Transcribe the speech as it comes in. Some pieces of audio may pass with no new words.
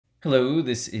Hello,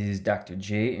 this is Dr.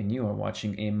 J, and you are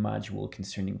watching a module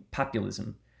concerning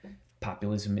populism.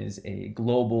 Populism is a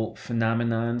global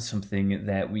phenomenon, something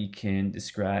that we can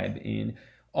describe in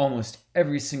almost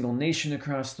every single nation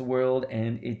across the world,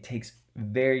 and it takes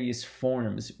various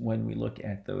forms when we look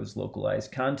at those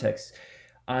localized contexts.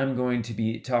 I'm going to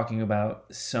be talking about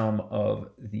some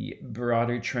of the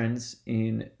broader trends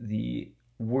in the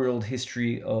world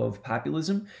history of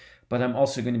populism, but I'm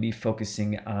also going to be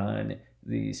focusing on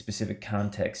the specific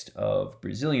context of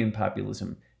Brazilian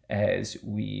populism as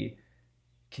we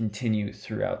continue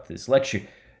throughout this lecture.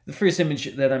 The first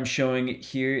image that I'm showing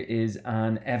here is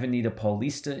on Avenida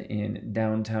Paulista in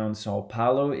downtown Sao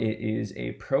Paulo. It is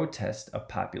a protest, a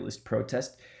populist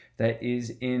protest, that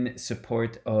is in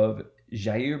support of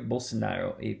Jair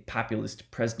Bolsonaro, a populist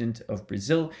president of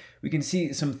Brazil. We can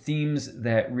see some themes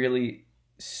that really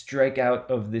strike out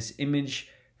of this image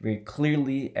very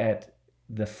clearly at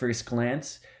the first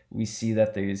glance. We see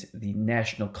that there's the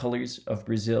national colors of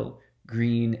Brazil,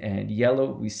 green and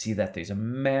yellow. We see that there's a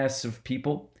mass of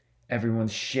people.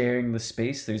 Everyone's sharing the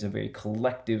space. There's a very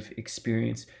collective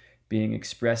experience being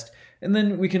expressed. And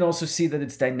then we can also see that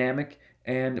it's dynamic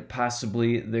and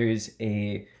possibly there's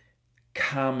a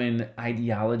common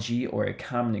ideology or a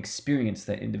common experience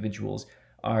that individuals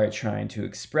are trying to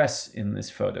express in this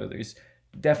photo. There's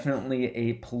definitely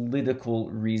a political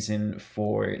reason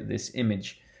for this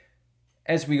image.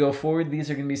 As we go forward, these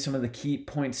are going to be some of the key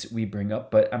points we bring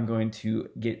up, but I'm going to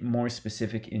get more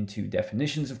specific into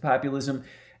definitions of populism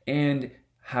and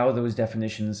how those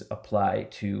definitions apply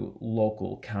to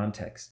local context.